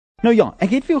Nou ja, ek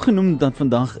het vir jou genoem dat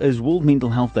vandag is World Mental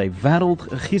Health Day, Wêreld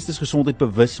Geestesgesondheid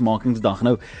Bewusmakingsdag.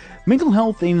 Nou, mental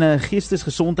health en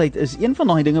geestesgesondheid is een van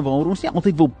daai dinge waaroor ons nie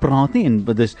altyd wil praat nie, en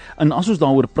as ons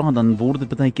daaroor praat, dan word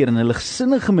dit baie keer in 'n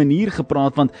ligsinnige manier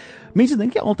gepraat, want mense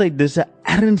dink nie altyd dis 'n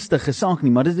ernstige saak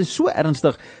nie, maar dit is so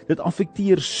ernstig, dit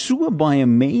affekteer so baie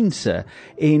mense,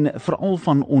 en veral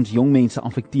van ons jong mense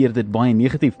affekteer dit baie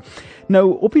negatief.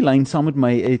 Nou, op die lyn saam met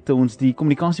my het ons die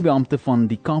kommunikasiebeampte van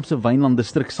die Kaapse Wynland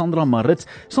Distrik, Sandra Marits.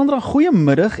 Sandra,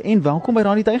 goeiemiddag en welkom by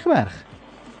Radio Tygerberg.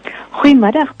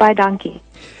 Goeiemiddag, baie dankie.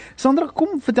 Sandra,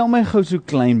 kom vertel my gou so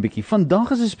klein bietjie.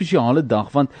 Vandag is 'n spesiale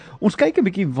dag want ons kyk 'n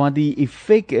bietjie wat die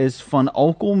effek is van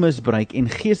alkoholmisbruik en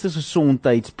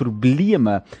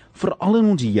geestesgesondheidsprobleme veral in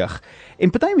ons jeug. En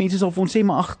party mense sal vir ons sê,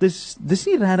 maar ag, dis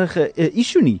nie regtig 'n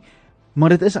issue nie, maar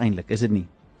dit is eintlik, is dit nie?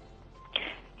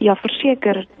 Ja,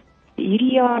 verseker.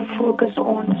 Hierdie jaar fokus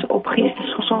ons op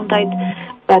geestesgesondheid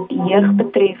wat die jeug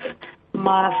betref,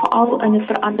 maar veral in 'n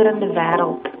veranderende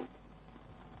wêreld.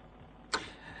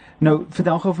 Nou,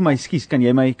 vertel gou vir my, skus, kan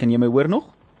jy my hoor nog?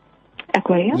 Ek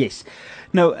hoor jou. Yes.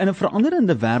 Nou, in 'n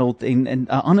veranderende wêreld en 'n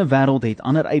ander wêreld het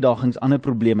ander uitdagings, ander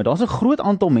probleme. Daar's 'n groot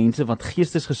aantal mense wat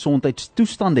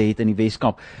geestesgesondheidstoestande het in die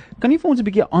Weskaap. Kan jy vir ons 'n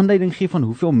bietjie aanduiding gee van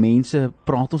hoeveel mense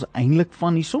praat ons eintlik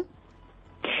van hierso?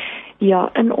 Ja,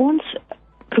 in ons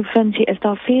provinsie is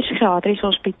daar 4 psigiatriese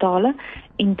hospitale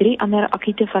en 3 ander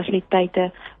akute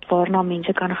fasiliteite waarna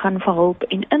mense kan gaan vir hulp,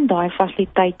 en in daai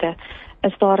fasiliteite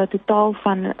is daar 'n totaal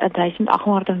van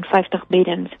 1850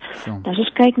 beddens. As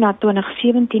ons kyk na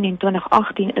 2017 en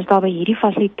 2018 is daar by hierdie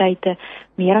fasiliteite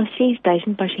meer as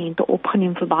 6000 pasiënte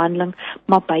opgeneem vir behandeling,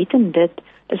 maar buiten dit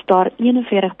is daar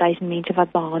 41000 mense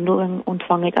wat behandeling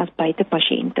ontvang het as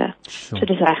buitepasiënte. So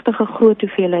dis regtig 'n groot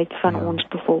hoeveelheid van ons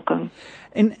bevolking.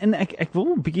 En ek wil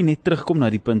 'n bietjie net terugkom na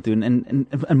die punt toe,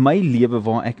 in my lewe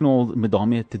waar ek nou al met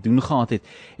daarmee te doen gehad het,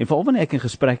 en veral wanneer ek in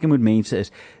gesprekke met mense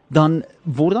is, dan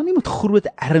word daar nie met groot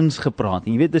erns gepraat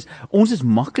nie. Jy weet, ons is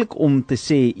maklik om te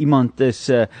sê iemand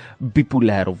is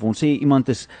bipolêr, of ons sê iemand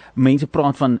is, mense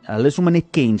praat van hulle is sommer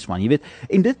net kens man, jy weet,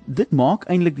 en dit maak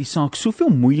eintlik die saak soveel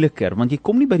moeiliker, want jy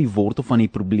kom nie by die wortel van die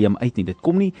probleem uit nie. Dit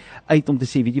kom nie uit om te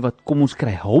sê, weet jy wat, kom ons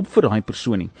kry hulp vir daai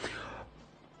persoon nie.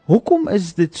 Hoekom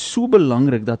is dit so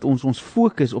belangrik dat ons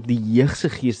fokus op die jeug se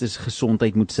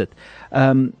geestesgesondheid moet sit?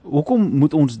 Hoekom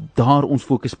moet ons daar ons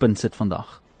fokuspunt sit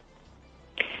vandag?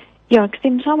 Ja, ek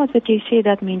stem saam met wat jy sê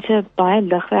dat mense baie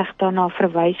ligweg daarna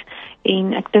verwys,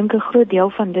 en ek dink 'n groot deel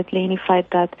van dit lê in die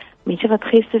feit dat mense wat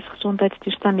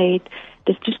geestesgesondheidstoestande het,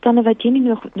 dis toestande wat jy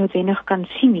nie noodwendig kan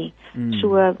sien nie.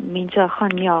 So mense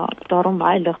gaan daarom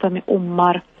baie lig daarmee om,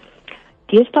 maar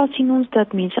deesdae sien ons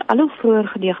dat mense al hoe vroeër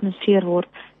gediagnoseer word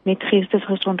met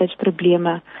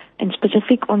geestesgesondheidsprobleme, en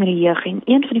spesifiek onder die jeug. En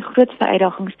een van die grootste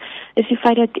uitdagings is die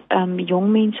feit dat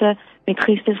jong mense met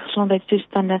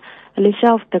geestesgesondheidstoestande hulle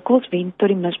self dikwels wend tot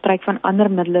die misbruik van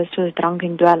ander middele soos drank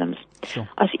en dwelms.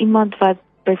 As iemand wat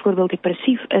byvoorbeeld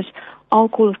depressief is,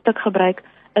 alkohol of tik gebruik,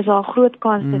 is daar 'n groot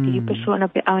kans dat hierdie persoon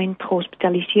op die eind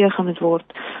gehospitaliseer gaan moet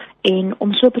word. En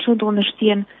om so 'n persoon te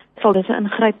ondersteun, sal dit 'n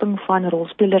ingryping van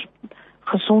rolspelers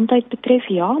gesondheid betref,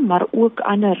 ja, maar ook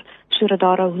ander, sodat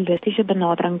daar 'n holistiese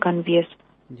benadering kan wees.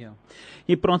 Ja.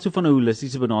 Jy praat so van 'n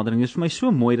holistiese benadering. Dit is vir my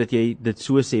so mooi dat jy dit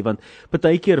so sê, want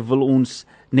partykeer wil ons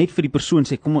net vir die persoon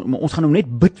sê, kom ons gaan hom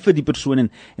net bid vir die persoon,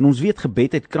 en ons weet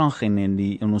gebed het krag,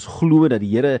 en ons glo dat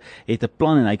die Here het 'n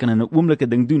plan en hy kan in 'n oomblik 'n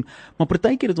ding doen, maar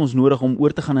partykeer het ons nodig om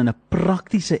oor te gaan in 'n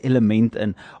praktiese element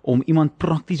in, om iemand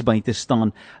prakties by te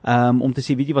staan, om te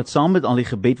sê, weet jy wat, saam met al die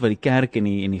gebed wat die kerk en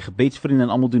die gebedsvriende en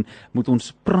almal doen, moet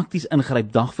ons prakties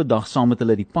ingryp dag vir dag saam met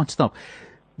hulle die pad stap.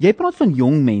 Jy praat van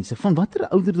jong mense, van watter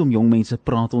ouderdom jong mense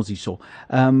praat ons hierso?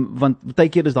 Want baie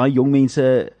keer is daai jong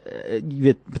mense, jy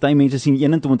weet, baie mense sien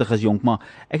 21 as jonk, maar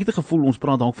ek het 'n gevoel ons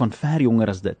praat dalk van ver jonger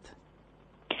as dit.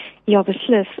 Ja,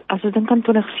 beslis. As ons dink aan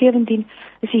 2017,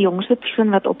 is die jongste persoon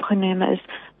wat opgeneem is,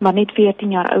 maar net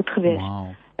 14 jaar oud gewees. Wow.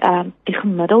 Die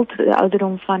gemiddelde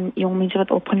ouderdom van jong mense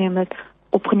wat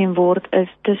opgeneem word is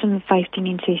tussen 15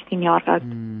 en 16 jaar oud.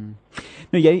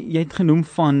 Nou jy het genoem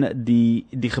van die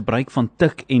gebruik van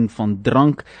tik en van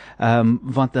drank,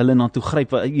 wat hulle na toe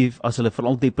gryp as hulle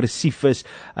veral depressief is.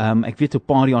 Ek weet 'n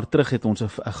paar jaar terug het ons 'n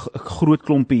groot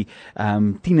klompie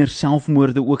tieners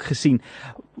selfmoorde ook gesien.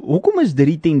 Hoekom is dit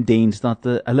die tendens dat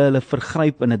hulle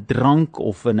vergryp in 'n drank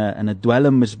of in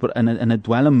 'n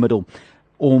dwelmmiddel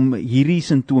om hierdie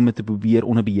simptome te probeer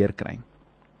onder beheer kry?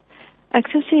 Ek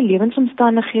sou sê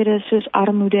lewensomstandighede soos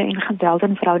armoede en geweld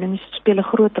in verhoudings speel 'n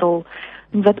groot rol.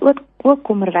 En wat ook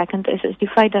kommerwekkend is die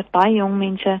feit dat baie jong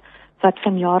mense wat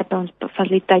vanjaar by ons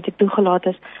fasiliteite toegelaat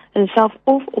is, hulle self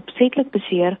of opsetlik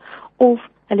beseer of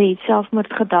hulle het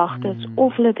selfmoordgedagtes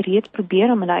of hulle het reeds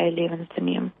probeer om hulle eie lewens te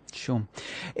neem. Sure.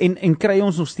 En kry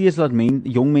ons nog steeds dat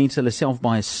jong mense hulle self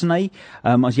baie sny.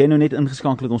 As jy nou net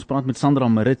ingeskakel het, ons praat met Sandra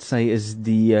Marit, sy is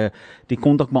die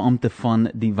kontakbeampte van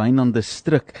die Wynland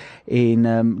distrik en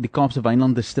die Kaapse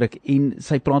Wynland distrik, en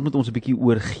sy praat met ons 'n bietjie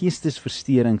oor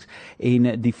geestesversteurings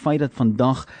en die feit dat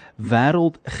vandag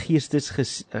wêreld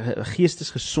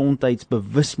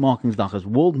geestesgesondheidsbewusmakingsdag is,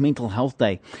 World Mental Health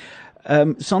Day.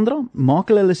 Sandra, maak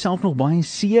hulle self nog baie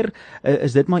seer?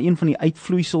 Is dit maar een van die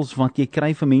uitvloeisels wat jy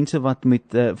kry vir mense wat met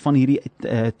van hierdie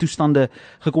toestande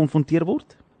gekonfronteer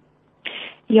word?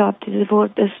 Ja, dit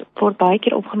word baie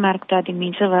keer opgemerk dat die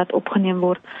mense wat opgeneem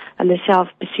word, hulle self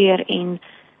beseer, en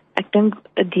ek dink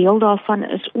 'n deel daarvan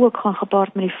is ook gaan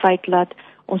gepaard met die feit dat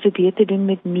ons het hier te doen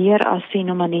met meer as sê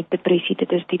nou maar net depressie.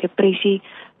 Dit is die depressie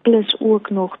plus ook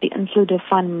nog die invloede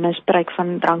van misbruik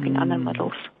van drank en ander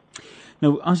middels.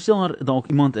 Nou, as daar dalk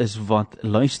iemand is wat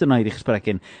luister na hierdie gesprek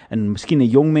en miskien 'n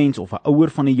jong mens of 'n ouer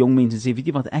van 'n jong mens en sê, weet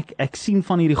jy wat, ek sien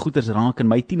van hierdie goeters raak in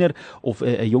my tiener, of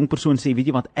 'n jong persoon sê, weet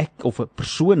jy wat, of 'n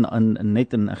persoon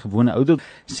net in 'n gewone ouderdom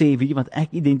sê, weet jy wat,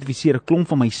 ek identifiseer 'n klomp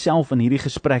van myself in hierdie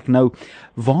gesprek. Nou,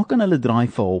 waar kan hulle draai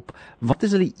vir hulp? Wat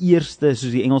is hulle eerste,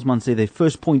 soos die Engelsman sê, the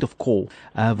first point of call?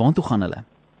 Waartoe gaan hulle?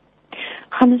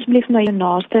 Gaan asseblief na jou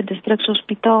naaste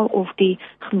distrikshospitaal of die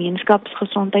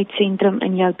gemeenskapsgesondheidssentrum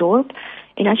in jou dorp.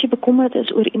 En as jy bekommerd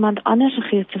is oor iemand anders se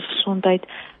geestesgesondheid,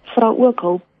 vra ook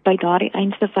hulp by daardie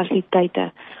einste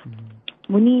fasiliteite.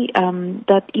 Moenie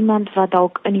dat iemand wat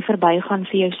dalk in die verbygaan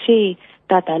vir jou sê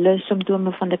dat hulle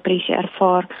simptome van depressie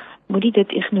ervaar, moenie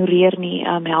dit ignoreer nie.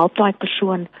 Help daai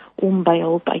persoon om by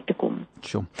hulp uit te kom.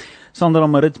 Sure. Sandra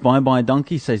Marit, baie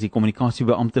dankie. Sy is die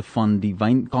kommunikasiebeampte van die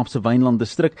Kaapse Wynland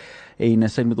distrik en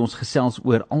sy het met ons gesels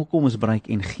oor alkoholmisbruik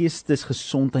en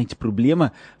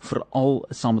geestesgesondheidsprobleme, veral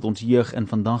saam met ons jeug, en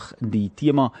vandag die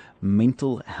tema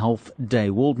Mental Health Day,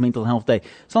 World Mental Health Day.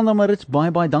 Sandra Marit,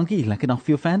 baie dankie. Lekker dag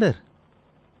vir jou verder.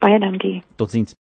 Baie dankie. Totsiens.